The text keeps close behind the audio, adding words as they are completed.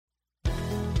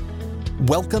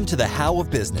Welcome to The How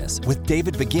of Business with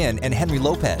David Begin and Henry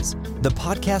Lopez, the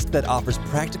podcast that offers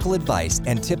practical advice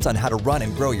and tips on how to run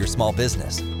and grow your small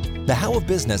business. The How of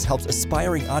Business helps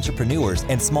aspiring entrepreneurs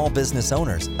and small business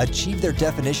owners achieve their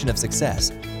definition of success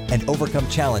and overcome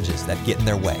challenges that get in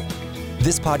their way.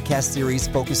 This podcast series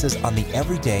focuses on the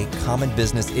everyday common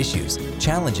business issues,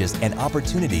 challenges, and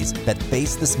opportunities that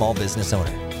face the small business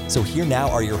owner. So here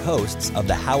now are your hosts of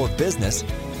The How of Business,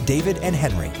 David and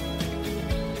Henry.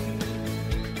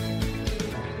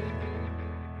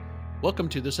 Welcome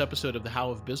to this episode of The How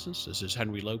of Business. This is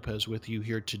Henry Lopez with you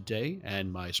here today,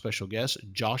 and my special guest,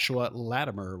 Joshua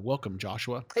Latimer. Welcome,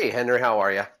 Joshua. Hey, Henry, how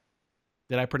are you?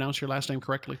 Did I pronounce your last name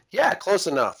correctly? Yeah, close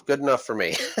enough. Good enough for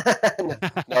me.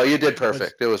 No, you did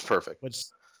perfect. It was perfect.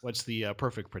 What's the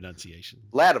perfect pronunciation?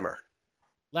 Latimer.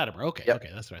 Latimer. Okay, Yep. Okay,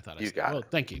 that's what I thought. You got it.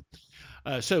 Thank you.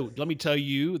 So let me tell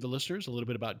you, the listeners, a little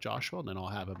bit about Joshua, and then I'll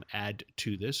have him add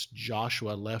to this.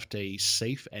 Joshua left a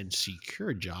safe and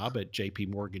secure job at J.P.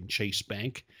 Morgan Chase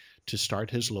Bank to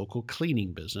start his local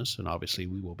cleaning business, and obviously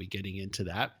we will be getting into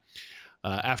that.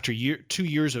 After 2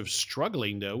 years of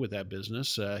struggling, though, with that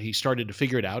business, he started to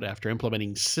figure it out. After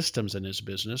implementing systems in his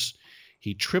business,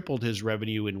 he tripled his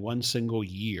revenue in one single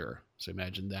year. So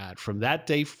imagine that. From that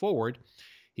day forward,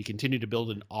 he continued to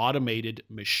build an automated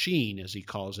machine, as he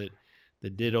calls it,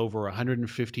 that did over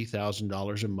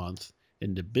 $150,000 a month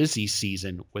in the busy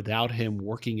season without him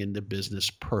working in the business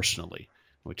personally,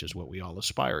 which is what we all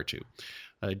aspire to.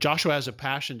 Joshua has a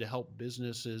passion to help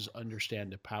businesses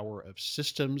understand the power of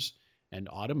systems and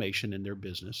automation in their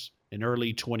business. In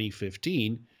early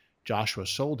 2015, Joshua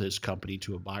sold his company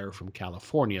to a buyer from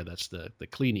California, that's the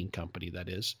cleaning company that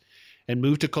is, and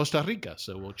moved to Costa Rica.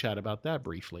 So we'll chat about that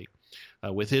briefly.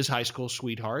 With his high school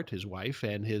sweetheart, his wife,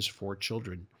 and his 4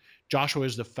 children. Joshua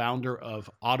is the founder of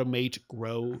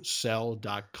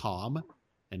AutomateGrowSell.com,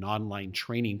 an online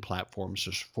training platform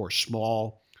for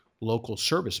small local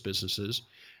service businesses,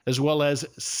 as well as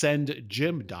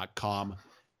SendGym.com,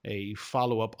 a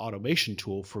follow-up automation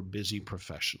tool for busy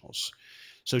professionals.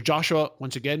 So Joshua,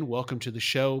 once again, welcome to the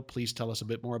show. Please tell us a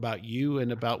bit more about you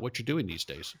and about what you're doing these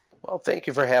days. Well, thank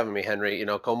you for having me, Henry.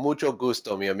 Con mucho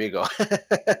gusto, mi amigo.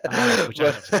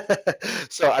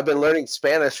 So I've been learning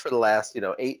Spanish for the last,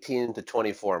 18 to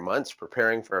 24 months,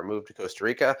 preparing for a move to Costa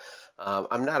Rica.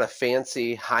 I'm not a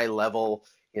fancy, high-level,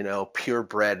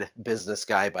 purebred business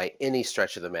guy by any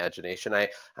stretch of the imagination. I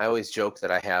always joke that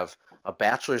I have a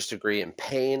bachelor's degree in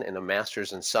pain and a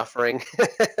master's in suffering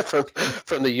from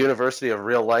the University of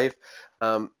Real Life.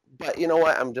 But you know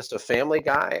what? I'm just a family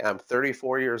guy. I'm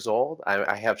 34 years old.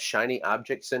 I have shiny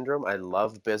object syndrome. I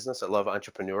love business. I love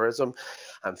entrepreneurism.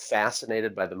 I'm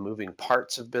fascinated by the moving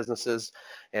parts of businesses.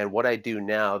 And what I do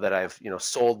now that I've,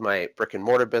 sold my brick and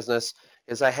mortar business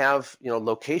is I have,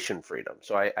 location freedom.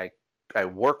 So I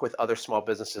work with other small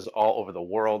businesses all over the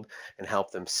world and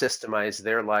help them systemize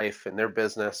their life and their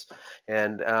business.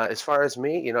 And as far as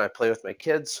me, I play with my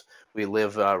kids. We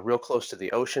live real close to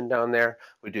the ocean down there.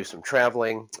 We do some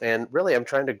traveling. And really, I'm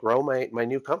trying to grow my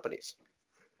new companies.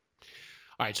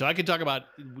 All right, so I could talk about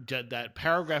that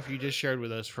paragraph you just shared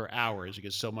with us for hours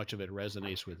because so much of it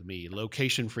resonates with me.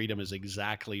 Location freedom is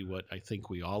exactly what I think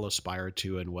we all aspire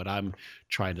to and what I'm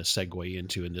trying to segue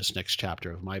into in this next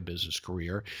chapter of my business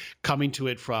career. Coming to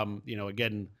it from,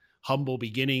 again, humble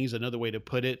beginnings, another way to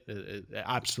put it,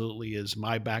 absolutely is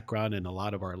my background and a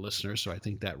lot of our listeners, so I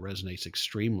think that resonates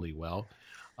extremely well.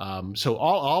 So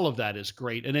all of that is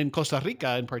great. And in Costa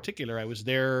Rica in particular, I was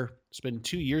there, it's been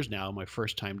 2 years now. My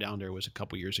first time down there was a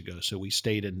couple years ago. So we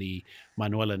stayed in the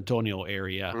Manuel Antonio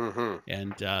area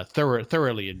and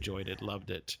thoroughly enjoyed it,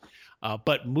 loved it.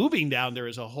 But moving down there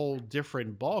is a whole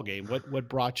different ballgame. What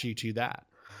brought you to that?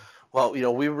 Well,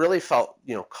 we really felt,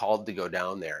 called to go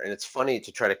down there. And it's funny to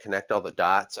try to connect all the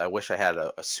dots. I wish I had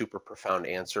a super profound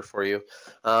answer for you.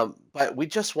 But we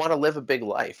just want to live a big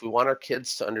life. We want our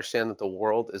kids to understand that the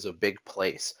world is a big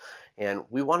place. And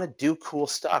we want to do cool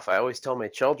stuff. I always tell my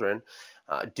children,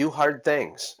 do hard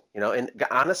things, and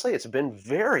honestly, it's been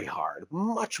very hard,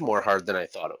 much more hard than I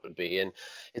thought it would be. And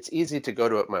it's easy to go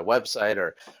to my website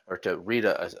or to read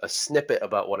a snippet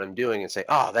about what I'm doing and say,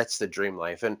 oh, that's the dream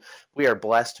life. And we are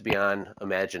blessed beyond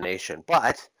imagination.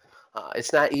 But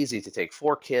it's not easy to take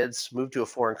 4 kids, move to a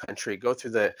foreign country, go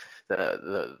through the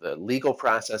legal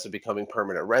process of becoming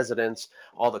permanent residents,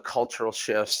 all the cultural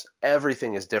shifts.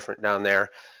 Everything is different down there.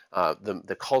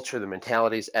 The culture, the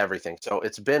mentalities, everything. So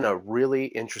it's been a really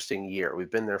interesting year. We've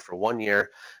been there for 1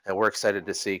 year, and we're excited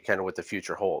to see kind of what the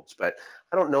future holds. But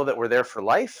I don't know that we're there for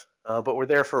life, but we're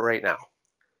there for right now.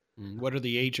 What are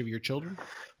the age of your children?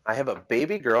 I have a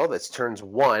baby girl that turns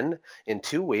 1 in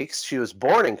 2 weeks. She was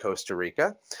born in Costa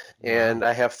Rica, and Wow.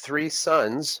 I have 3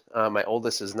 sons. My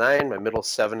oldest is 9, my middle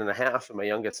 7.5, and my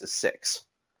youngest is 6.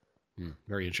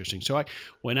 Very interesting. So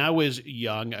when I was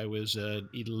young, I was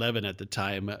 11 at the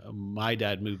time. My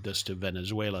dad moved us to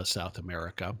Venezuela, South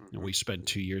America, and Hmm. we spent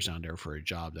 2 years down there for a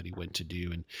job that he went to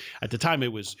do. And at the time,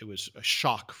 it was a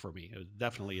shock for me. It was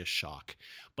definitely a shock.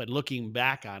 But looking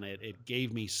back on it, it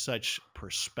gave me such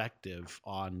perspective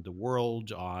on the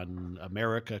world, on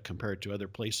America compared to other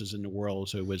places in the world.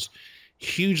 So it was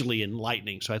hugely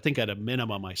enlightening. So I think at a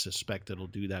minimum, I suspect it'll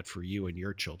do that for you and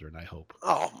your children. I hope.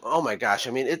 Oh my gosh! I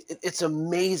mean, it's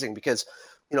amazing because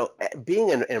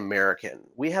being an American,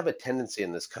 we have a tendency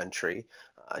in this country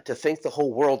to think the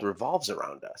whole world revolves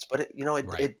around us, but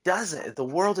Right. it doesn't. The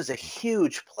world is a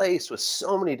huge place with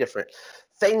so many different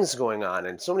things going on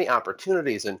and so many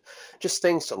opportunities and just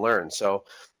things to learn. So,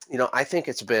 I think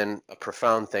it's been a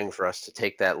profound thing for us to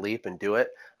take that leap and do it.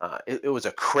 It was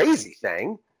a crazy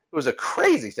thing. It was a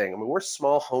crazy thing. I mean, we're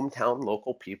small hometown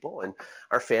local people, and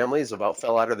our families about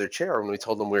fell out of their chair when we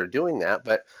told them we were doing that.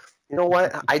 But you know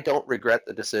what? I don't regret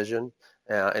the decision,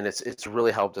 and it's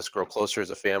really helped us grow closer as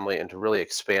a family and to really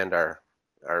expand our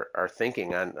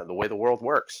thinking on the way the world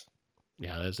works.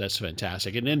 Yeah, that's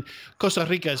fantastic. And then Costa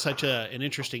Rica is such an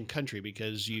interesting country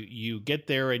because you get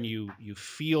there and you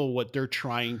feel what they're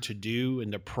trying to do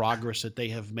and the progress that they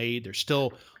have made. There's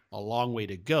still a long way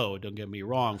to go. Don't get me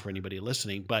wrong for anybody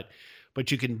listening, but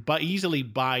you can easily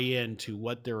buy into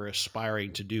what they're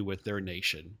aspiring to do with their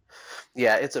nation.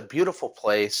 Yeah, it's a beautiful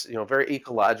place. Very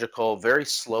ecological, very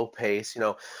slow pace.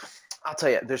 I'll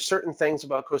tell you, there's certain things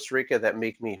about Costa Rica that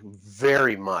make me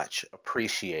very much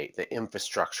appreciate the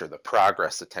infrastructure, the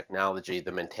progress, the technology,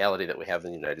 the mentality that we have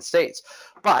in the United States.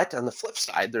 But on the flip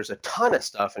side, there's a ton of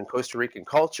stuff in Costa Rican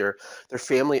culture. They're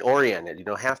family oriented.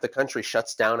 Half the country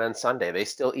shuts down on Sunday. They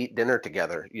still eat dinner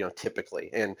together,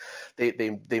 typically, and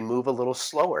they move a little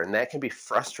slower, and that can be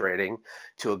frustrating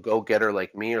to a go-getter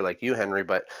like me or like you, Henry.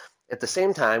 But at the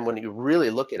same time, when you really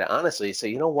look at it honestly, you say,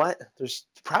 you know what? There's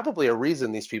probably a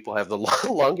reason these people have the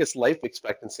longest life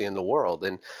expectancy in the world.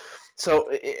 And Yeah,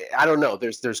 so I don't know.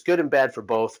 There's good and bad for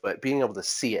both, but being able to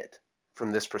see it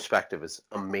from this perspective is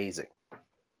amazing.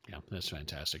 yeah, that's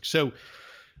fantastic. So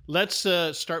let's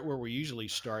start where we usually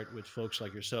start with folks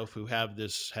like yourself who have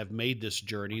made this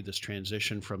journey, this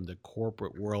transition from the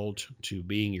corporate world to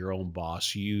being your own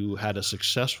boss. You had a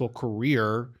successful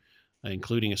career,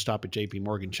 including a stop at JP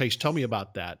Morgan Chase. Tell me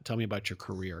about that. Tell me about your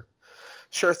career.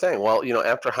 Sure thing. Well,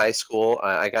 after high school,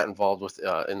 I got involved with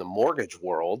in the mortgage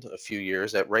world a few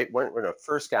years. At right when I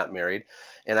first got married,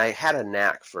 and I had a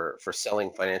knack for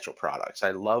selling financial products.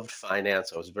 I loved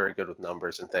finance. I was very good with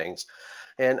numbers and things,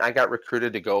 and I got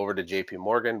recruited to go over to J.P.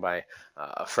 Morgan by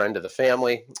a friend of the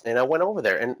family, and I went over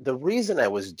there. And the reason I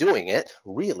was doing it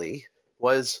really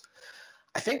was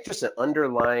I think just an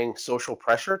underlying social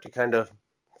pressure to kind of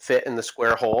fit in the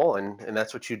square hole, and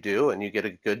that's what you do, and you get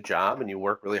a good job and you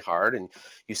work really hard and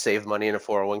you save money in a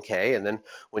 401k, and then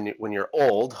when you're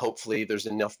old, hopefully there's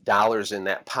enough dollars in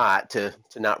that pot to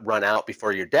not run out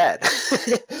before you're dead.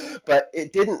 But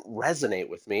it didn't resonate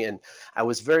with me, and I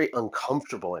was very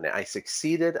uncomfortable in it. I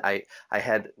succeeded, I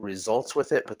had results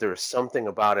with it, but there was something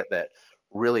about it that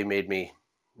really made me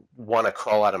want to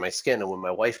crawl out of my skin. And when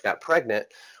my wife got pregnant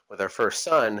with our first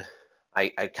son, I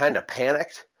kind of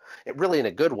panicked, it really in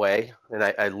a good way. And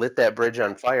I lit that bridge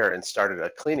on fire and started a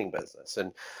cleaning business.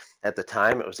 And at the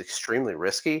time, it was extremely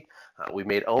risky. We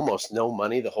made almost no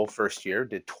money the whole first year,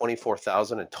 did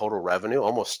 24,000 in total revenue,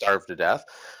 almost starved to death.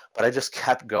 But I just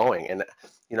kept going. And,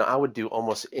 I would do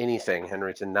almost anything,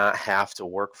 Henry, to not have to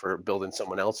work for building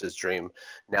someone else's dream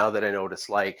now that I know what it's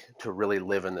like to really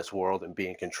live in this world and be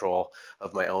in control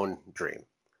of my own dream.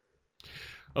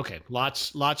 Okay,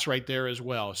 lots right there as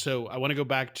well. So I want to go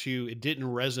back to it didn't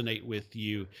resonate with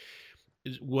you.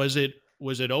 Was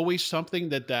it always something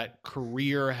that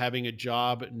career having a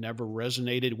job never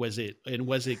resonated? Was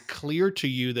it clear to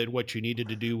you that what you needed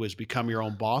to do was become your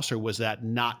own boss, or was that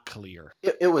not clear?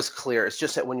 It was clear. It's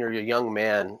just that when you're a young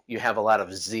man, you have a lot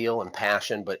of zeal and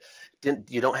passion, but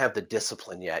you don't have the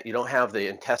discipline yet. You don't have the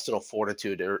intestinal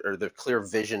fortitude or the clear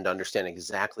vision to understand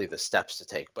exactly the steps to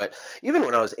take. But even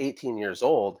when I was 18 years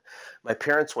old, my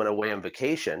parents went away on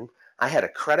vacation. I had a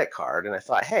credit card, and I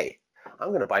thought, hey, I'm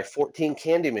going to buy 14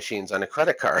 candy machines on a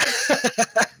credit card.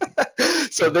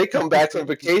 So they come back from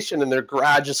vacation and their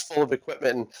garage is full of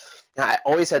equipment. And I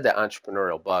always had that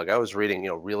entrepreneurial bug. I was reading,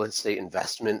 real estate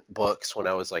investment books when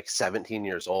I was like 17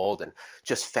 years old and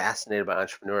just fascinated by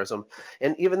entrepreneurism.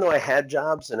 And even though I had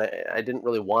jobs and I didn't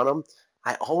really want them,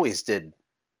 I always did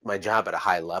my job at a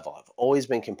high level. I've always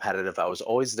been competitive. I was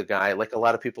always the guy, like a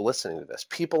lot of people listening to this,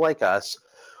 people like us,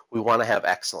 we want to have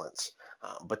excellence.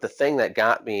 But the thing that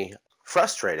got me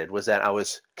frustrated was that I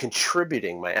was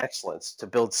contributing my excellence to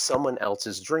build someone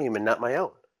else's dream and not my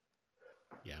own.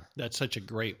 Yeah, that's such a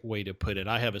great way to put it.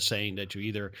 I have a saying that you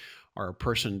either are a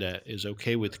person that is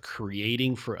okay with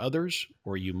creating for others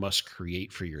or you must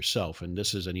create for yourself. And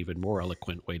this is an even more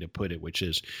eloquent way to put it, which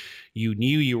is you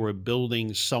knew you were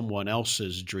building someone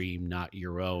else's dream, not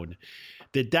your own.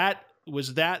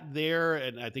 Was that there?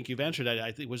 And I think you've answered that.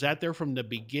 I think, was that there from the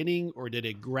beginning or did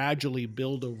it gradually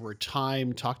build over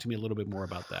time? Talk to me a little bit more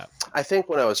about that. I think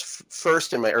when I was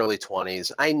first in my early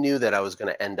 20s, I knew that I was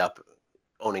going to end up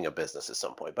owning a business at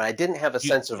some point, but I didn't have a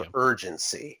sense of Yeah.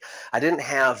 urgency. I didn't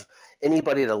have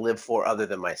anybody to live for other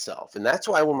than myself. And that's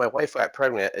why when my wife got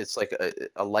pregnant, it's like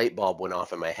a light bulb went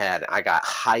off in my head. I got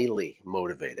highly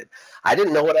motivated. I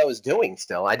didn't know what I was doing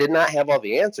still. I did not have all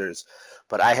the answers,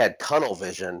 but I had tunnel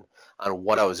vision on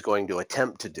what I was going to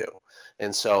attempt to do.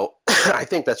 And so I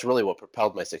think that's really what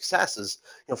propelled my success is,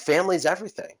 family's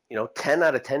everything. 10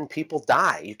 out of 10 people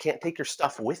die. You can't take your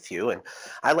stuff with you. And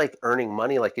I like earning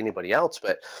money like anybody else,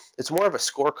 but it's more of a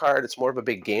scorecard. It's more of a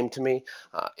big game to me.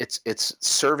 It's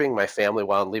serving my family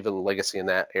while leaving a legacy in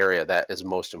that area that is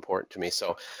most important to me.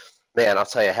 So, man, I'll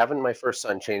tell you, having my first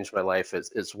son changed my life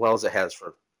as well as it has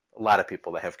for a lot of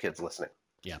people that have kids listening.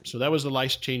 Yeah. So that was the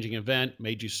life-changing event,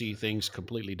 made you see things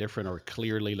completely different or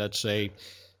clearly, let's say.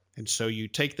 And so you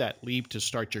take that leap to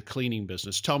start your cleaning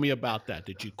business. Tell me about that.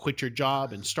 Did you quit your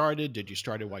job and started? Did you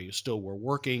start it while you still were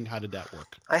working? How did that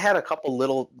work? I had a couple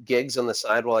little gigs on the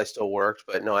side while I still worked,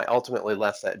 but no, I ultimately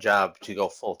left that job to go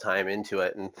full time into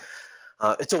it. And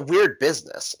it's a weird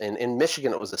business. And in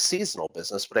Michigan, it was a seasonal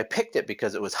business, but I picked it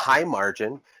because it was high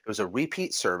margin, it was a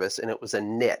repeat service, and it was a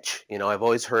niche. I've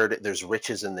always heard there's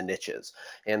riches in the niches.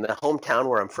 And the hometown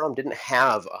where I'm from didn't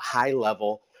have a high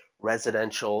level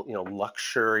residential,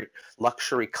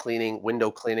 luxury cleaning,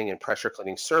 window cleaning, and pressure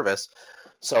cleaning service.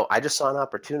 So I just saw an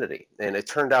opportunity, and it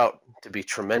turned out to be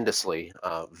tremendously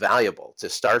valuable to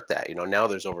start that. Now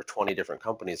there's over 20 different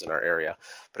companies in our area,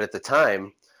 but at the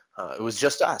time, it was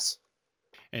just us.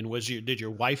 And did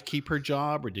your wife keep her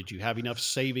job or did you have enough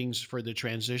savings for the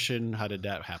transition? How did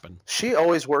that happen? She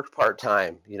always worked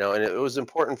part-time, and it was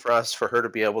important for her to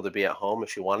be able to be at home if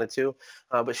she wanted to.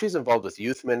 But she's involved with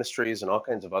youth ministries and all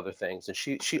kinds of other things, and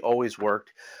she always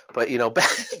worked. But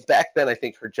back then, I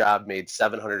think her job made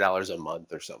 $700 a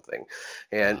month or something,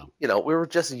 and Wow. we were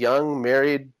just young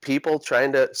married people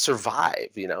trying to survive,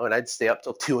 and I'd stay up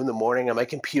till 2 in the morning on my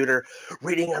computer,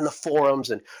 reading on the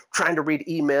forums and trying to read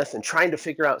E-Myth and trying to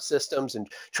figure out systems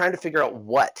and trying to figure out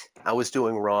what I was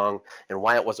doing wrong and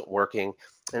why it wasn't working.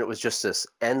 And it was just this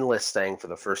endless thing for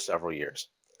the first several years.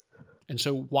 And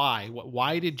so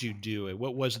why did you do it?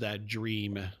 What was that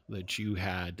dream that you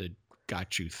had that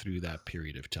got you through that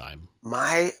period of time?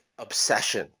 My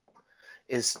obsession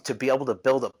is to be able to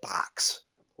build a box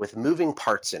with moving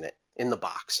parts in it in the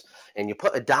box. And you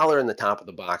put $1 in the top of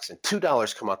the box and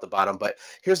 $2 come out the bottom. But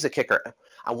here's the kicker.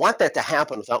 I want that to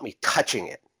happen without me touching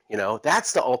it.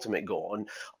 That's the ultimate goal. And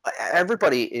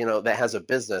everybody, that has a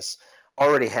business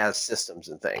already has systems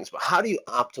and things, but how do you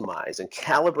optimize and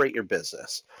calibrate your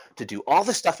business to do all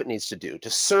the stuff it needs to do, to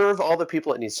serve all the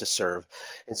people it needs to serve,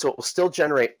 and so it will still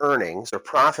generate earnings or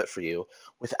profit for you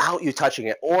without you touching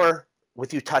it, or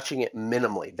with you touching it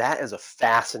minimally? That is a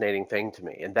fascinating thing to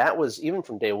me, and that was, even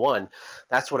from day one,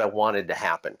 that's what I wanted to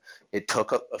happen. It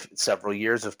took several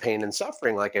years of pain and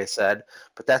suffering, like I said,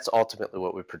 but that's ultimately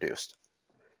what we produced.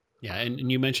 Yeah,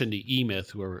 and you mentioned the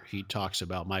E-Myth where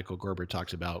Michael Gerber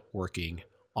talks about working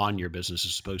on your business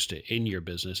as opposed to in your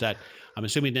business. That I'm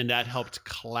assuming then that helped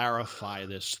clarify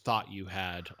this thought you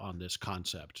had on this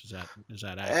concept. Is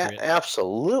that accurate?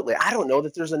 Absolutely. I don't know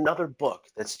that there's another book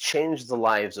that's changed the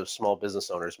lives of small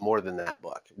business owners more than that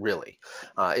book, really.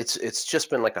 It's just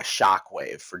been like a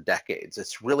shockwave for decades.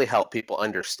 It's really helped people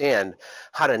understand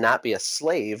how to not be a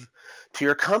slave to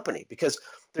your company, because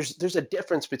there's a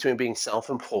difference between being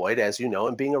self-employed, as you know,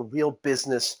 and being a real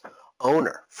business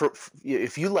owner.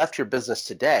 If you left your business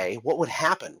today, what would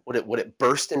happen? Would it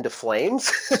burst into flames?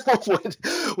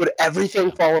 would everything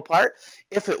Yeah. fall apart?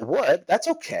 If it would, that's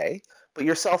okay, but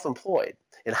you're self-employed.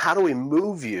 And how do we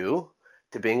move you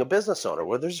to being a business owner?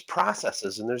 Well, there's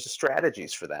processes and there's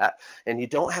strategies for that. And you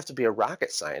don't have to be a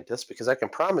rocket scientist, because I can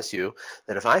promise you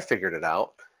that if I figured it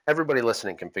out, everybody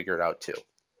listening can figure it out too.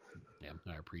 Yeah,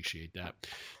 I appreciate that.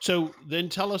 So then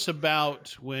tell us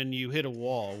about when you hit a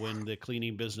wall, when the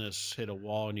cleaning business hit a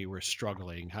wall and you were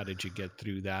struggling. How did you get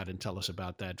through that? And tell us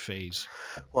about that phase.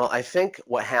 Well, I think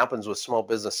what happens with small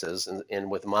businesses and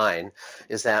with mine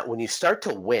is that when you start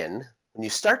to win, when you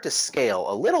start to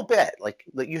scale a little bit, like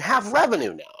you have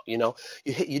revenue now,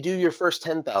 you do your first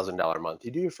 $10,000 month,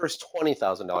 you do your first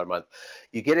 $20,000 month,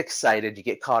 you get excited, you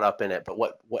get caught up in it. But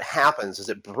what happens is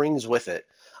it brings with it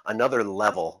another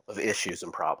level of issues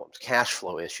and problems, cash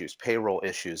flow issues, payroll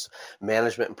issues,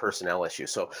 management and personnel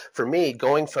issues. So for me,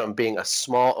 going from being a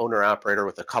small owner operator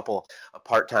with a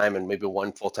part-time and maybe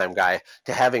one full-time guy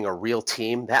to having a real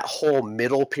team, that whole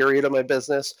middle period of my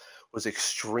business was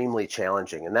extremely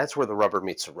challenging. And that's where the rubber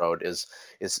meets the road is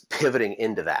pivoting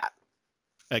into that.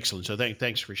 Excellent. So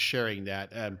thanks for sharing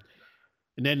that. And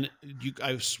then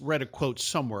I've read a quote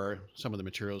somewhere, some of the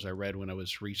materials I read when I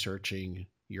was researching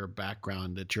your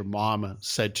background, that your mom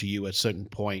said to you at a certain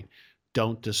point,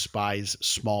 don't despise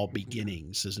small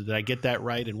beginnings. Did I get that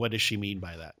right? And what does she mean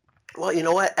by that? Well, you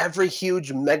know what? Every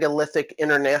huge megalithic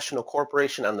international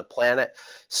corporation on the planet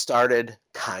started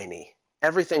tiny.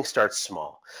 Everything starts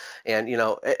small. And,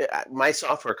 my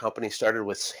software company started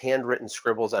with handwritten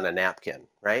scribbles on a napkin,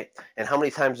 right? And how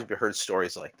many times have you heard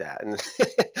stories like that? And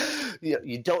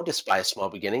you don't despise small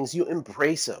beginnings. You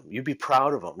embrace them. You be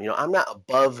proud of them. I'm not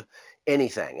above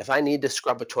anything. If I need to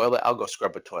scrub a toilet, I'll go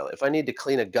scrub a toilet. If I need to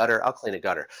clean a gutter, I'll clean a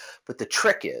gutter. But the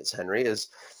trick is, Henry, is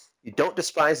you don't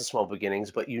despise the small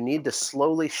beginnings, but you need to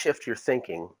slowly shift your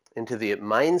thinking into the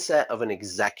mindset of an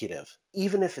executive,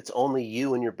 even if it's only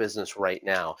you and your business right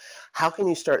now. How can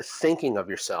you start thinking of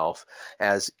yourself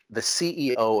as the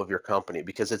CEO of your company?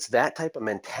 Because it's that type of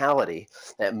mentality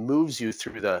that moves you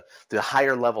through the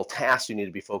higher level tasks you need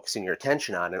to be focusing your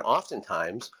attention on. And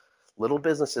oftentimes, little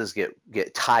businesses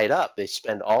get tied up. They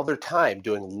spend all their time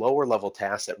doing lower level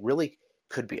tasks that really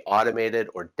could be automated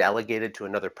or delegated to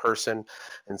another person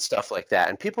and stuff like that.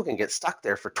 And people can get stuck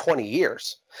there for 20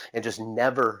 years and just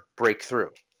never break through.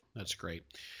 That's great.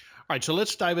 All right, so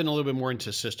let's dive in a little bit more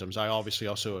into systems. I obviously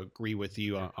also agree with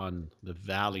you on the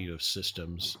value of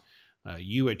systems.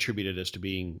 You attributed this to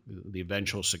being the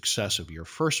eventual success of your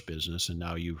first business, and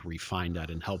now you've refined that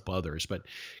and help others. But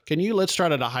let's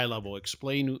start at a high level.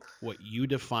 Explain what you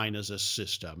define as a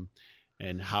system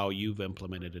and how you've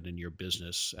implemented it in your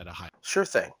business at a high. Sure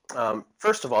thing.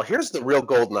 First of all, here's the real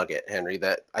gold nugget, Henry,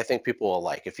 that I think people will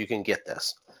like if you can get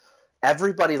this.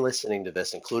 Everybody listening to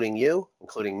this, including you,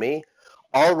 including me,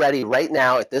 already right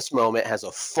now at this moment has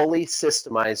a fully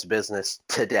systemized business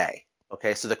today.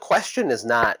 Okay, so the question is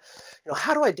not,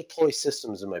 how do I deploy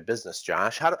systems in my business,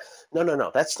 Josh?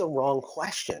 No, that's the wrong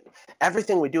question.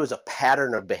 Everything we do is a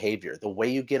pattern of behavior. The way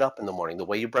you get up in the morning, the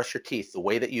way you brush your teeth, the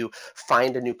way that you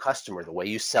find a new customer, the way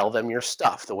you sell them your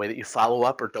stuff, the way that you follow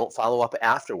up or don't follow up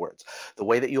afterwards, the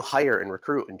way that you hire and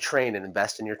recruit and train and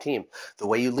invest in your team, the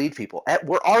way you lead people.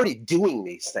 We're already doing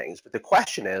these things, but the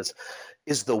question is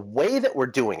the way that we're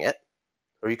doing it,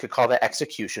 or you could call that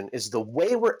execution, is the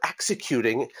way we're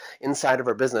executing inside of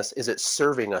our business, is it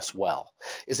serving us well?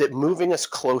 Is it moving us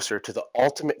closer to the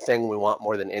ultimate thing we want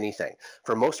more than anything?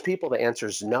 For most people, the answer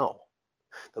is no.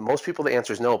 The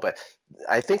answer is no, but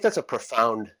I think that's a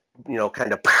profound,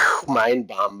 kind of mind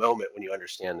bomb moment when you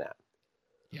understand that.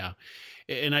 Yeah.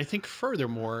 And I think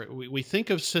furthermore, we think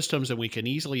of systems and we can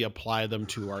easily apply them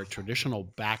to our traditional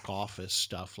back office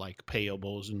stuff like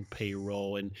payables and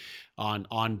payroll and on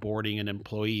onboarding an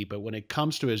employee. But when it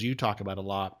comes to, as you talk about a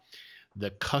lot,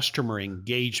 the customer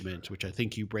engagement, which I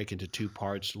think you break into two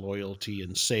parts, loyalty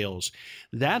and sales,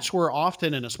 that's where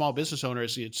often in a small business owner,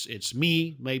 it's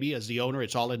me, maybe as the owner,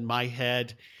 it's all in my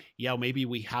head. Yeah, maybe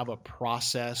we have a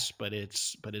process, but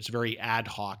it's very ad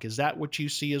hoc. Is that what you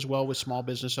see as well with small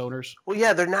business owners? Well,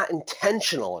 yeah, they're not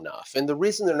intentional enough. And the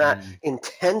reason they're not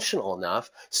intentional enough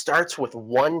starts with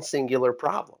one singular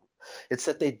problem. It's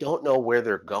that they don't know where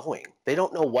they're going. They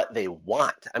don't know what they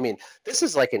want. I mean, this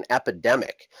is like an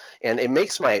epidemic, and it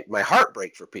makes my heart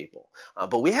break for people.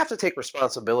 But we have to take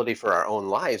responsibility for our own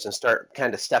lives and start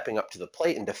kind of stepping up to the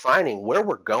plate and defining where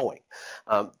we're going.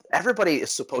 Everybody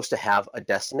is supposed to have a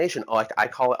destination. Oh, I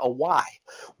call it a why.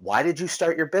 Why did you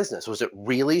start your business? Was it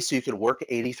really so you could work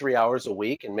 83 hours a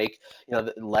week and make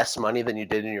less money than you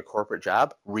did in your corporate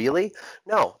job? Really?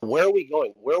 No. Where are we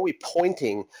going? Where are we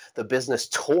pointing the business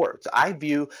towards? I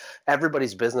view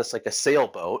everybody's business like a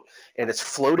sailboat, and it's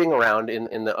floating around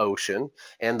in the ocean,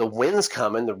 and the wind's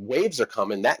coming, the waves are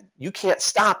coming. That you can't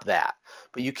stop that,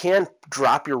 but you can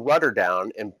drop your rudder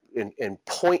down and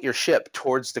point your ship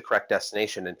towards the correct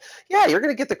destination. And yeah, you're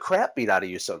going to get the crap beat out of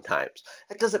you sometimes.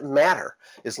 It doesn't matter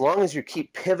as long as you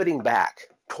keep pivoting back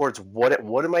towards what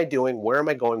am I doing? Where am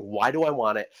I going? Why do I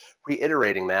want it?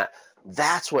 Reiterating that.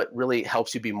 That's what really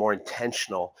helps you be more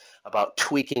intentional about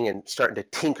tweaking and starting to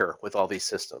tinker with all these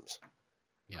systems.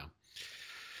 Yeah.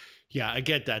 Yeah, I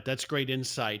get that. That's great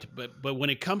insight. But when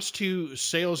it comes to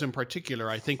sales in particular,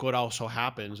 I think what also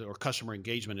happens, or customer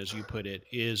engagement, as you put it,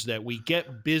 is that we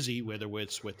get busy, whether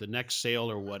it's with the next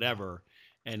sale or whatever,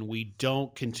 and we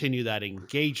don't continue that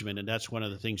engagement. And that's one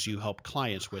of the things you help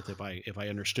clients with, if I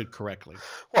understood correctly.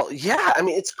 Well, yeah, I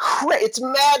mean, it's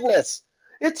madness.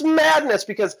 It's madness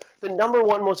because the number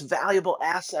one most valuable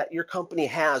asset your company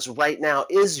has right now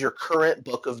is your current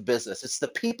book of business. It's the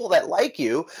people that like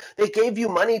you. They gave you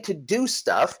money to do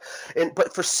stuff,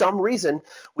 but for some reason,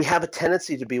 we have a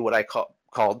tendency to be what I called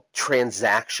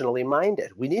transactionally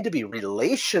minded. We need to be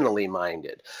relationally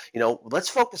minded. Let's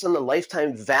focus on the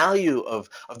lifetime value of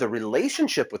the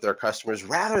relationship with our customers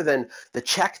rather than the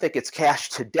check that gets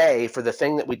cashed today for the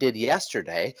thing that we did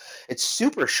yesterday. It's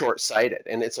super short-sighted,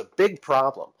 and it's a big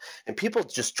problem. And people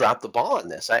just drop the ball on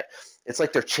this. It's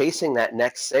like they're chasing that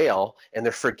next sale and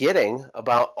they're forgetting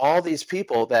about all these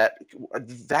people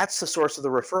that's the source of the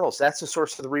referrals. That's the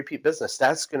source of the repeat business.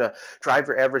 That's going to drive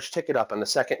your average ticket up on the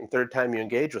second and third time you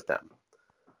engage with them.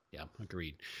 Yeah,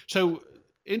 agreed. So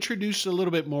introduce a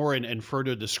little bit more and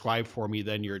further describe for me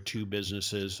then your two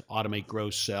businesses, Automate, Grow,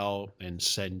 Sell, and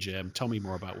SendJim. Tell me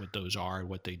more about what those are and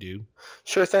what they do.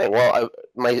 Sure thing. Well,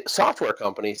 my software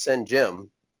company, SendJim,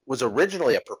 was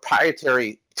originally a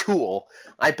proprietary tool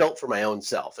I built for my own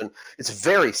self. And it's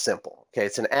very simple. Okay.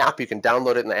 It's an app. You can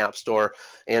download it in the App Store,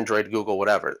 Android, Google,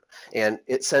 whatever. And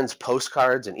it sends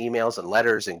postcards and emails and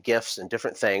letters and gifts and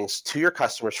different things to your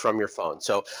customers from your phone.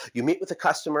 So you meet with a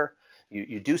customer,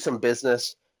 you do some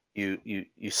business, you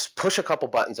push a couple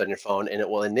buttons on your phone and it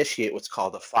will initiate what's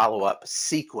called a follow-up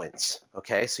sequence.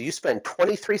 Okay. So you spend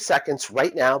 23 seconds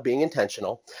right now being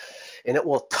intentional, and it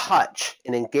will touch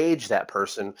and engage that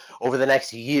person over the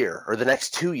next year or the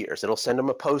next 2 years. It'll send them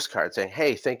a postcard saying,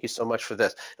 hey, thank you so much for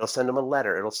this. It'll send them a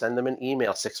letter. It'll send them an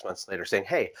email 6 months later saying,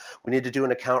 hey, we need to do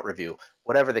an account review,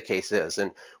 whatever the case is. And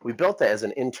we built that as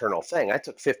an internal thing. I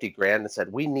took 50 grand and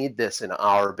said, we need this in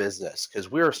our business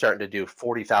because we were starting to do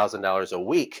 $40,000 a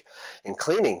week in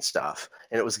cleaning stuff.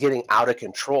 And it was getting out of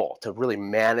control to really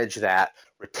manage that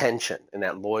retention and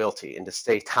that loyalty and to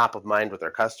stay top of mind with our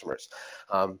customers.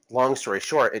 Long story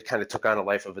short, it kind of took on a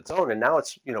life of its own. And now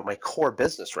it's, my core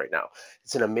business right now.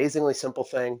 It's an amazingly simple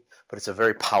thing, but it's a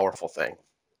very powerful thing.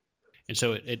 And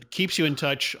so it keeps you in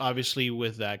touch, obviously,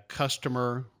 with that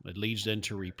customer. It leads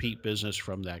into repeat business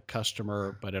from that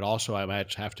customer, but it also, I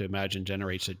have to imagine,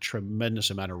 generates a tremendous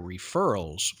amount of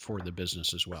referrals for the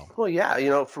business as well. Well, yeah,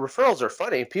 referrals are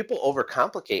funny. People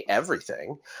overcomplicate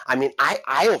everything. I mean, I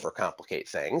overcomplicate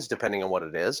things depending on what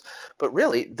it is, but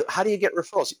really, how do you get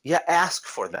referrals? You ask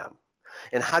for them.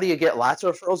 And how do you get lots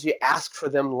of referrals? You ask for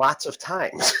them lots of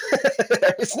times.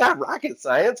 It's not rocket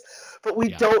science, but we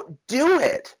don't do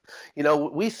it.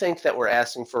 We think that we're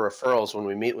asking for referrals when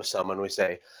we meet with someone. We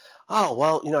say, oh,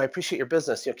 well, I appreciate your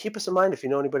business. Keep us in mind if you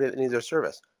know anybody that needs our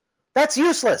service. That's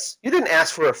useless. You didn't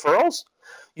ask for referrals.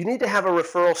 You need to have a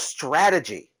referral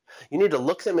strategy. You need to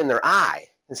look them in their eye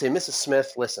and say, Mrs.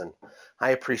 Smith, listen,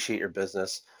 I appreciate your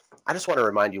business. I just want to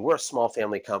remind you, we're a small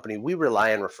family company. We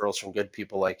rely on referrals from good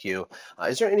people like you.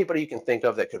 Is there anybody you can think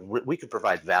of that we could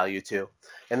provide value to?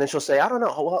 And then she'll say, I don't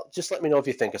know. Oh, well, just let me know if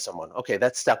you think of someone. Okay,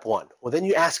 that's step one. Well, then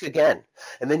you ask again,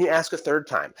 and then you ask a third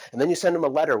time, and then you send them a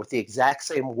letter with the exact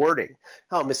same wording.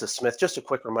 Oh, Mrs. Smith, just a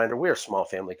quick reminder, we're a small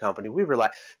family company. We rely.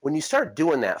 When you start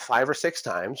doing that 5 or 6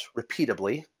 times,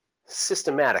 repeatably,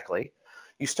 systematically,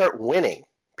 you start winning.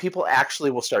 People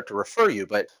actually will start to refer you,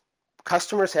 but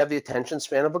customers have the attention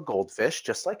span of a goldfish,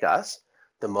 just like us.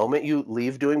 The moment you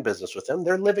leave doing business with them,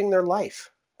 they're living their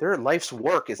life. Their life's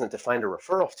work isn't to find a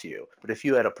referral to you, but if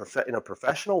you, in a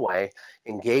professional way,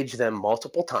 engage them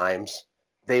multiple times,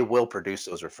 they will produce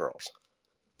those referrals.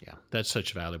 Yeah, that's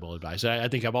such valuable advice. I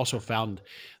think I've also found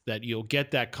that you'll get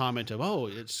that comment of, oh,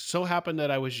 it so happened that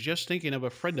I was just thinking of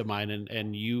a friend of mine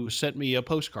and you sent me a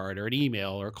postcard or an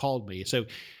email or called me. So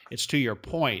it's to your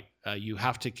point. You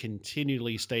have to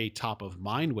continually stay top of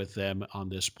mind with them on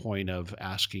this point of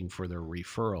asking for their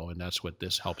referral. And that's what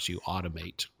this helps you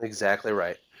automate. Exactly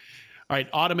right. All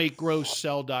right,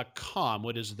 automategrowsell.com.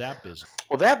 What is that business?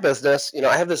 Well, that business,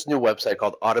 I have this new website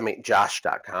called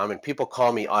automatejosh.com, and people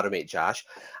call me Automate Josh.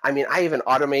 I mean, I even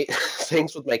automate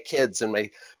things with my kids and my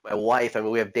wife. I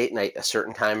mean, we have date night a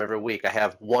certain time every week. I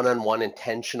have one-on-one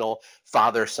intentional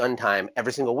father-son time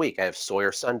every single week. I have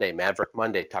Sawyer Sunday, Maverick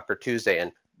Monday, Tucker Tuesday,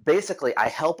 and basically I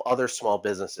help other small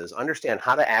businesses understand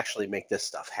how to actually make this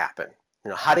stuff happen.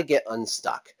 how to get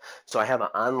unstuck. So I have an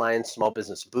online small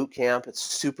business boot camp. It's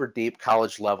super deep,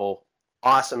 college level,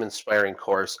 awesome, inspiring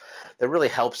course that really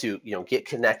helps you, get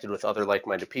connected with other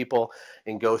like-minded people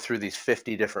and go through these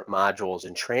 50 different modules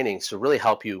and trainings to really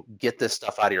help you get this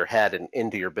stuff out of your head and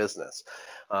into your business.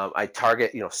 I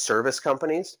target, service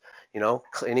companies,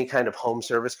 any kind of home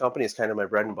service company is kind of my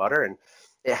bread and butter. And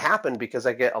it happened because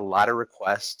I get a lot of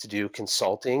requests to do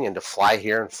consulting and to fly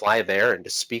here and fly there and to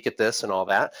speak at this and all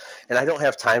that. And I don't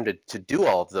have time to do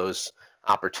all of those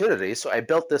opportunities. So I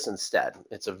built this instead.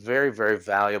 It's a very, very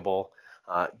valuable,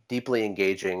 deeply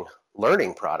engaging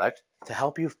learning product to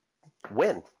help you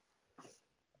win.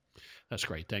 That's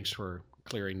great. Thanks for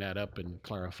clearing that up and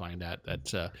clarifying that.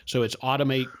 So it's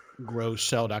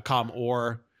automategrowsell.com,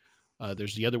 or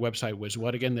there's the other website was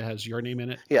what again that has your name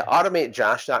in it? Yeah,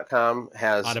 automatejosh.com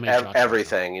has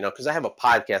everything, because I have a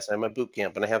podcast, I have my boot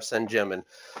camp, and I have Send Jim, and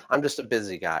I'm just a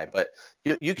busy guy. But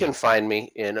you can find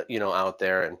me in, out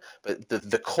there. But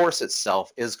the course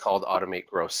itself is called Automate,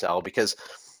 Grow, Sell, because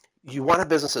you want a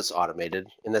business that's automated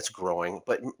and that's growing.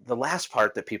 But the last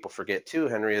part that people forget too,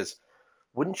 Henry, is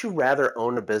wouldn't you rather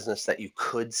own a business that you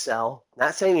could sell?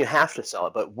 Not saying you have to sell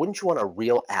it, but wouldn't you want a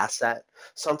real asset,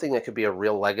 something that could be a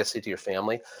real legacy to your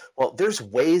family? Well, there's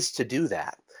ways to do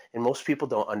that. And most people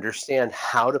don't understand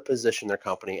how to position their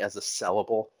company as a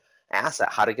sellable asset,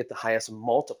 how to get the highest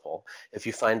multiple if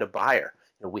you find a buyer.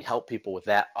 We help people with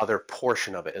that other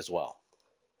portion of it as well.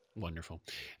 Wonderful.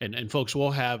 And folks,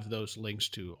 we'll have those links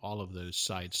to all of those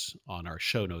sites on our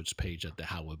show notes page at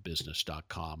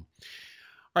thehowofbusiness.com.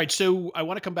 All right, so I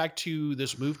want to come back to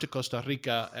this move to Costa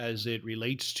Rica as it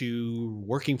relates to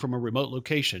working from a remote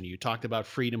location. You talked about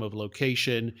freedom of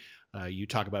location. You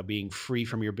talk about being free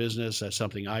from your business. That's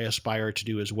something I aspire to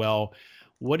do as well.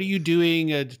 What are you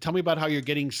doing? Tell me about how you're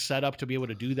getting set up to be able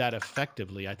to do that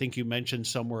effectively. I think you mentioned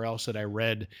somewhere else that I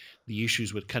read the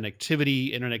issues with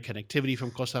connectivity, internet connectivity from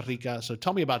Costa Rica. So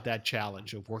tell me about that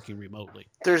challenge of working remotely.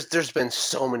 There's been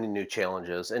so many new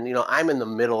challenges, and I'm in the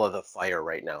middle of the fire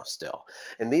right now still.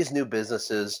 And these new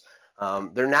businesses,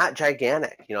 they're not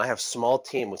gigantic. I have a small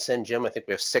team with Send Jim. I think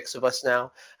we have 6 of us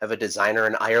now. I have a designer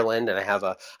in Ireland, and I have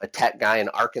a tech guy in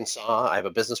Arkansas. I have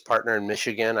a business partner in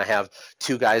Michigan. I have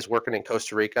 2 guys working in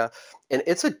Costa Rica. And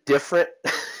it's a different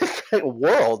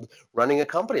world running a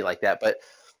company like that. But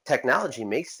technology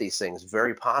makes these things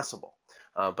very possible.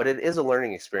 But it is a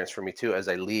learning experience for me too, as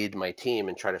I lead my team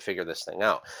and try to figure this thing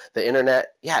out. The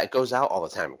internet, it goes out all the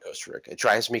time in Costa Rica. It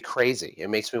drives me crazy. It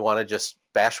makes me want to just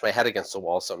bash my head against the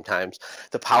wall sometimes.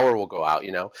 The power will go out,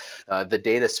 the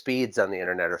data speeds on the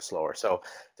internet are slower. So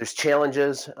there's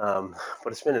challenges, but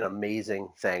it's been an amazing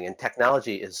thing. And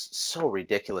technology is so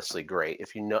ridiculously great.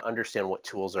 If you understand what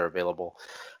tools are available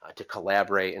to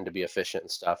collaborate and to be efficient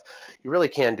and stuff, you really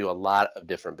can do a lot of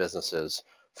different businesses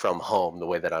from home the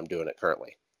way that I'm doing it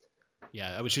currently.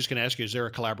 Yeah, I was just going to ask you, is there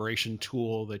a collaboration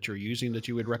tool that you're using that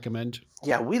you would recommend?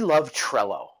 Yeah, we love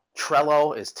Trello.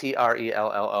 Trello is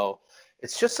Trello.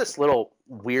 It's just this little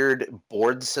weird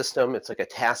board system. It's like a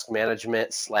task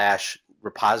management /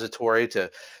 repository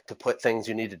to put things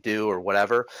you need to do or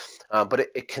whatever. But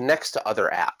it connects to other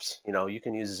apps. You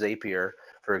can use Zapier,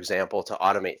 for example, to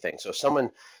automate things. So if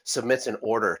someone submits an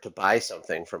order to buy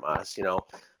something from us,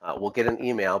 we'll get an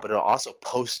email, but it'll also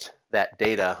post that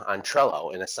data on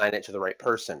Trello and assign it to the right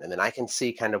person. And then I can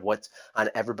see kind of what's on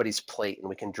everybody's plate, and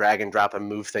we can drag and drop and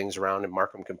move things around and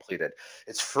mark them completed.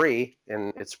 It's free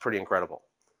and it's pretty incredible.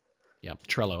 Yeah,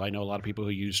 Trello. I know a lot of people who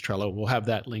use Trello. We'll have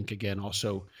that link again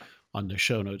also on the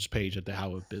show notes page at the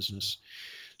How of Business.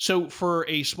 So for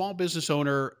a small business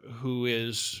owner who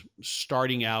is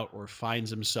starting out or finds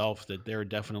himself that they're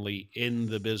definitely in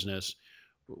the business,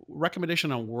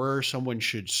 recommendation on where someone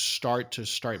should start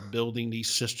building these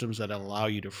systems that allow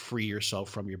you to free yourself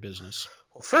from your business?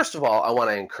 Well, first of all, I want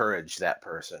to encourage that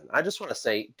person. I just want to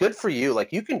say, good for you.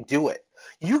 Like, you can do it.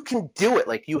 You can do it.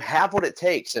 Like, you have what it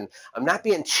takes. And I'm not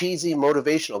being cheesy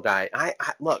motivational guy.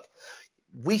 Look,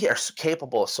 we are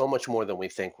capable of so much more than we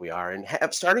think we are. And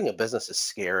starting a business is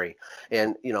scary.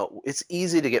 And, it's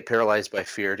easy to get paralyzed by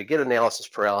fear, to get analysis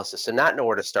paralysis, and not know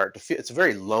where to start. It's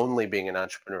very lonely being an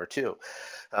entrepreneur too.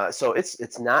 So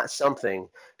it's not something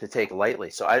to take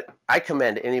lightly. So I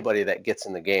commend anybody that gets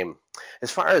in the game.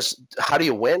 As far as how do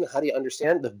you win, how do you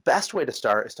understand, the best way to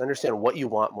start is to understand what you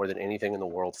want more than anything in the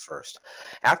world first.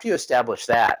 After you establish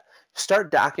that,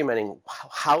 start documenting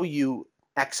how you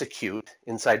execute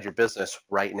inside your business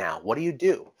right now. What do you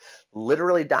do?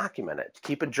 Literally document it.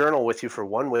 Keep a journal with you for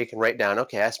 1 week and write down,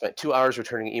 okay, I spent 2 hours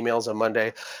returning emails on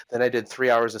Monday. Then I did 3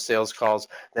 hours of sales calls.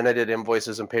 Then I did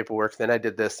invoices and paperwork. Then I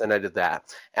did this. Then I did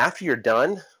that. After you're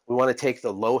done, we want to take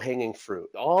the low-hanging fruit,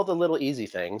 all the little easy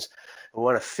things, We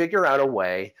want to figure out a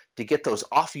way to get those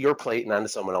off your plate and onto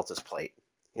someone else's plate.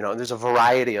 And there's a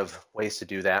variety of ways to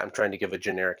do that. I'm trying to give a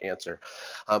generic answer.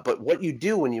 But what you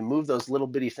do when you move those little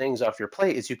bitty things off your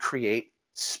plate is you create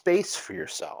space for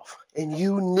yourself. And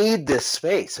you need this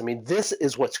space. I mean, this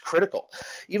is what's critical.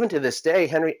 Even to this day,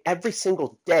 Henry, every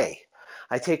single day,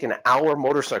 I take an hour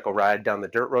motorcycle ride down the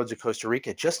dirt roads of Costa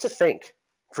Rica just to think,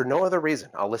 for no other reason.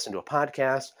 I'll listen to a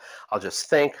podcast. I'll just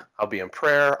think. I'll be in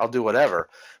prayer. I'll do whatever.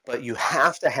 But you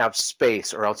have to have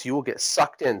space, or else you will get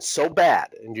sucked in so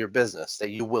bad into your business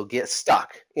that you will get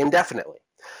stuck indefinitely.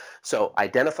 So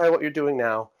identify what you're doing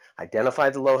now. Identify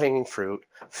the low-hanging fruit.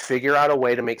 Figure out a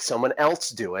way to make someone else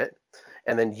do it,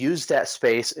 and then use that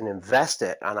space and invest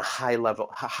it on a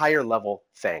higher level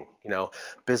thing,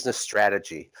 business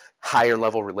strategy, higher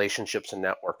level relationships and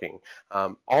networking,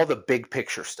 all the big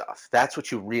picture stuff. That's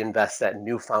what you reinvest that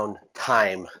newfound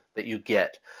time that you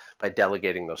get by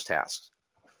delegating those tasks.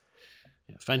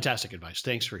 Yeah, fantastic advice.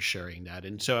 Thanks for sharing that.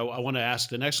 And so I want to ask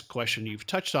the next question. You've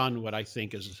touched on what I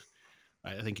think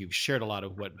you've shared a lot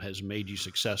of what has made you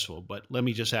successful, but let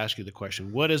me just ask you the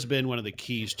question. What has been one of the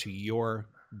keys to your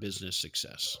business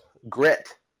success? Grit.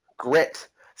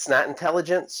 It's not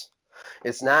intelligence.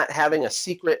 It's not having a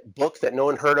secret book that no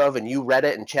one heard of and you read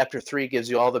it and chapter 3 gives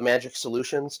you all the magic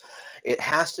solutions. It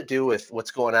has to do with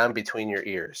what's going on between your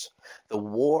ears. The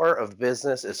war of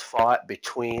business is fought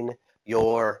between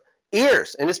your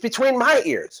ears, and it's between my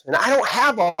ears. And I don't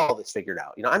have all this figured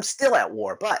out. I'm still at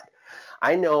war, but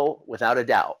I know without a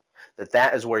doubt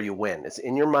that is where you win. It's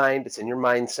in your mind. It's in your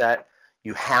mindset.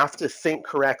 You have to think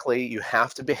correctly. You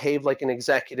have to behave like an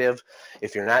executive.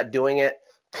 If you're not doing it,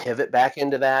 pivot back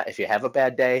into that. If you have a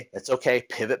bad day, that's okay.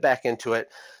 Pivot back into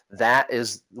it. That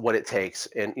is what it takes.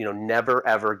 And, never,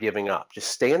 ever giving up.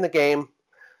 Just stay in the game,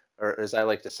 or as I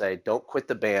like to say, don't quit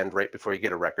the band right before you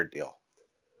get a record deal.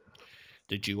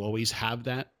 Did you always have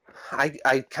that?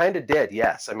 I kind of did,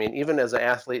 yes. I mean, even as an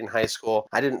athlete in high school,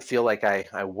 I didn't feel like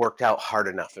I worked out hard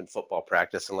enough in football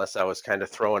practice unless I was kind of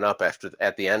throwing up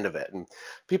at the end of it. And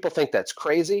people think that's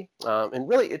crazy. And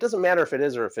really, it doesn't matter if it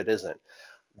is or if it isn't.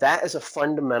 That is a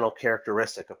fundamental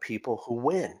characteristic of people who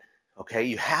win. Okay,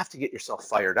 you have to get yourself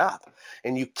fired up.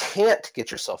 And you can't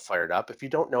get yourself fired up if you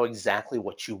don't know exactly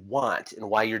what you want and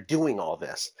why you're doing all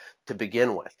this to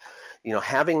begin with.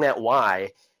 Having that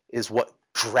why is what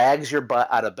drags your butt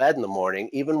out of bed in the morning,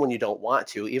 even when you don't want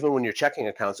to, even when your checking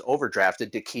account's overdrafted,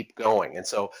 to keep going. And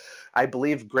so I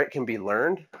believe grit can be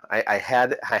learned. I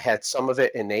had some of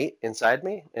it innate inside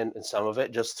me, and some of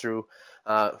it just through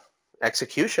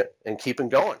execution and keeping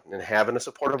going, and having a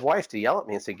supportive wife to yell at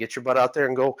me and say, get your butt out there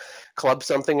and go club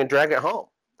something and drag it home.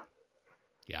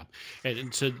 Yeah.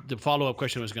 And so the follow-up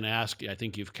question I was going to ask, I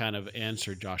think you've kind of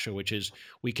answered, Joshua, which is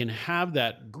we can have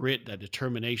that grit, that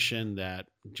determination, that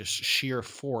just sheer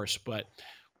force, but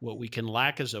what we can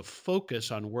lack is a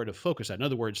focus on where to focus. In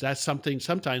other words, that's something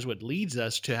sometimes what leads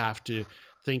us to have to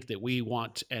think that we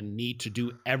want and need to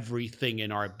do everything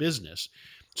in our business.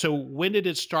 So when did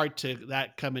it start to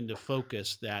that come into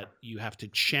focus, that you have to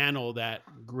channel that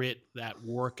grit, that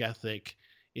work ethic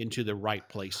into the right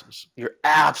places? You're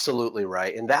absolutely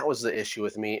right. And that was the issue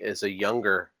with me as a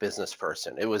younger business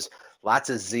person. It was lots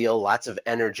of zeal, lots of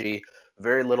energy,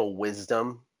 very little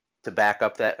wisdom to back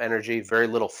up that energy, very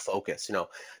little focus.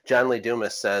 John Lee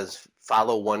Dumas says,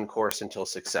 follow one course until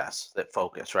success, that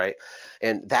focus, right?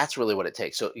 And that's really what it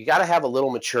takes. So you got to have a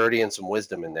little maturity and some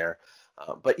wisdom in there,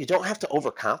 but you don't have to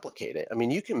overcomplicate it. I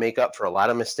mean, you can make up for a lot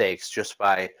of mistakes just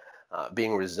by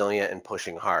being resilient and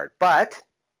pushing hard. But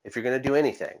if you're going to do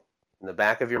anything, in the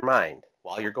back of your mind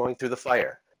while you're going through the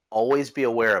fire, always be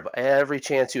aware of every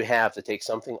chance you have to take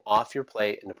something off your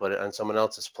plate and to put it on someone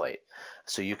else's plate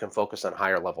so you can focus on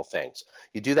higher level things.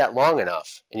 You do that long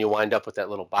enough and you wind up with that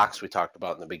little box we talked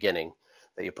about in the beginning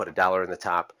that you put $1 in the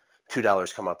top,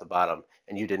 $2 come out the bottom,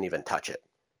 and you didn't even touch it.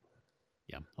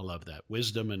 Yeah, I love that.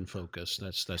 Wisdom and focus.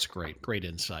 That's great. Great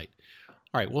insight.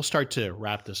 All right, we'll start to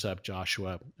wrap this up,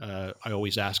 Joshua. I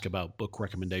always ask about book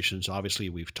recommendations. Obviously,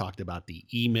 we've talked about the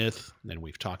E-Myth, and then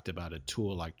we've talked about a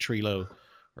tool like Trello.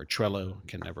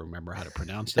 Can never remember how to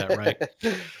pronounce that right.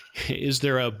 Is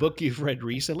there a book you've read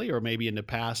recently or maybe in the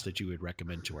past that you would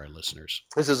recommend to our listeners?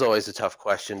 This is always a tough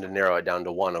question to narrow it down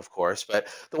to one, of course. But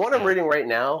the one I'm reading right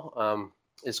now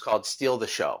is called Steal the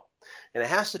Show. And it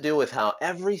has to do with how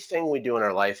everything we do in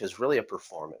our life is really a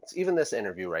performance, even this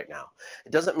interview right now.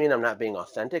 It doesn't mean I'm not being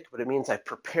authentic, but it means I've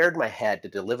prepared my head to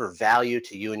deliver value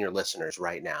to you and your listeners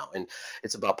right now. And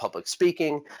it's about public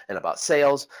speaking and about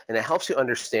sales. And it helps you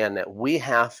understand that we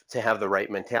have to have the right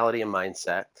mentality and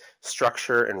mindset,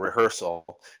 structure and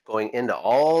rehearsal going into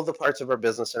all the parts of our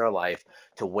business and our life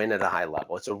to win at a high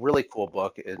level. It's a really cool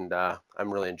book, and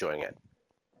I'm really enjoying it.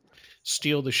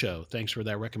 Steal the show. Thanks for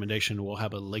that recommendation. We'll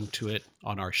have a link to it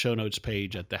on our show notes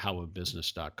page at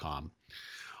thehowofbusiness.com.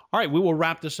 All right, we will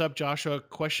wrap this up. Joshua,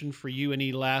 question for you.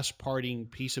 Any last parting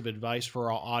piece of advice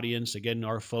for our audience? Again,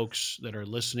 our folks that are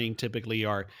listening typically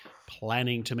are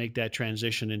planning to make that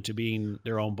transition into being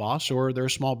their own boss, or they're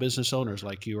small business owners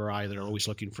like you or I that are always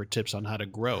looking for tips on how to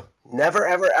grow. Never,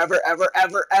 ever, ever, ever,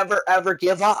 ever, ever, ever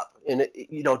give up. And,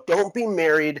 don't be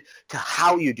married to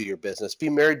how you do your business. Be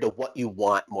married to what you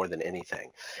want more than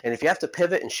anything. And if you have to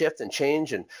pivot and shift and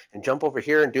change and jump over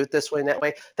here and do it this way and that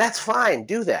way, that's fine.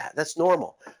 Do that. That's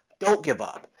normal. Don't give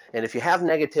up. And if you have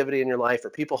negativity in your life or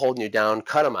people holding you down,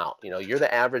 cut them out. You're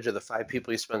the average of the 5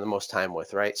 people you spend the most time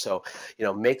with, right? So,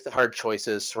 make the hard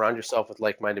choices, surround yourself with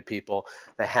like-minded people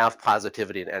that have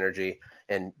positivity and energy,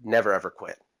 and never, ever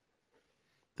quit.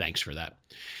 Thanks for that.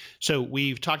 So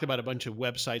we've talked about a bunch of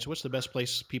websites. What's the best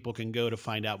place people can go to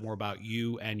find out more about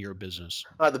you and your business?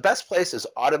 The best place is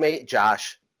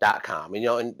automatejosh.com.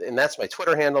 And that's my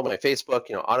Twitter handle, my Facebook.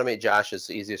 Automate Josh is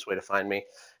the easiest way to find me.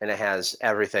 And it has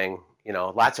everything,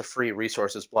 lots of free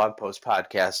resources, blog posts,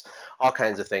 podcasts, all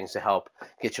kinds of things to help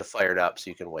get you fired up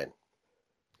so you can win.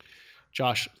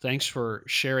 Josh, thanks for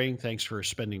sharing. Thanks for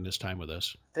spending this time with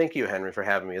us. Thank you, Henry, for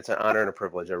having me. It's an honor and a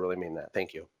privilege. I really mean that.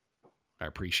 Thank you. I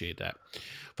appreciate that.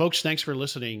 Folks, thanks for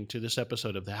listening to this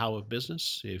episode of The How of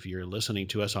Business. If you're listening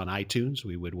to us on iTunes,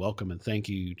 we would welcome and thank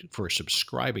you for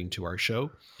subscribing to our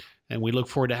show. And we look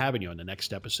forward to having you on the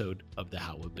next episode of The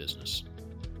How of Business.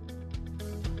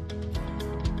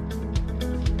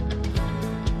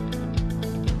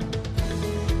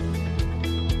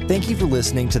 Thank you for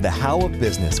listening to The How of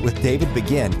Business with David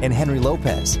Begin and Henry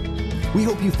Lopez. We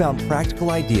hope you found practical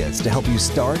ideas to help you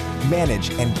start, manage,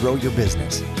 and grow your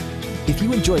business. If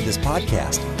you enjoyed this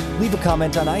podcast, leave a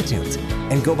comment on iTunes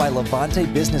and go by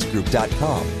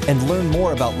LevanteBusinessGroup.com and learn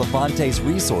more about Levante's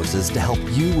resources to help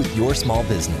you with your small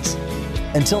business.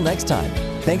 Until next time,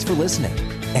 thanks for listening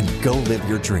and go live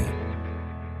your dream.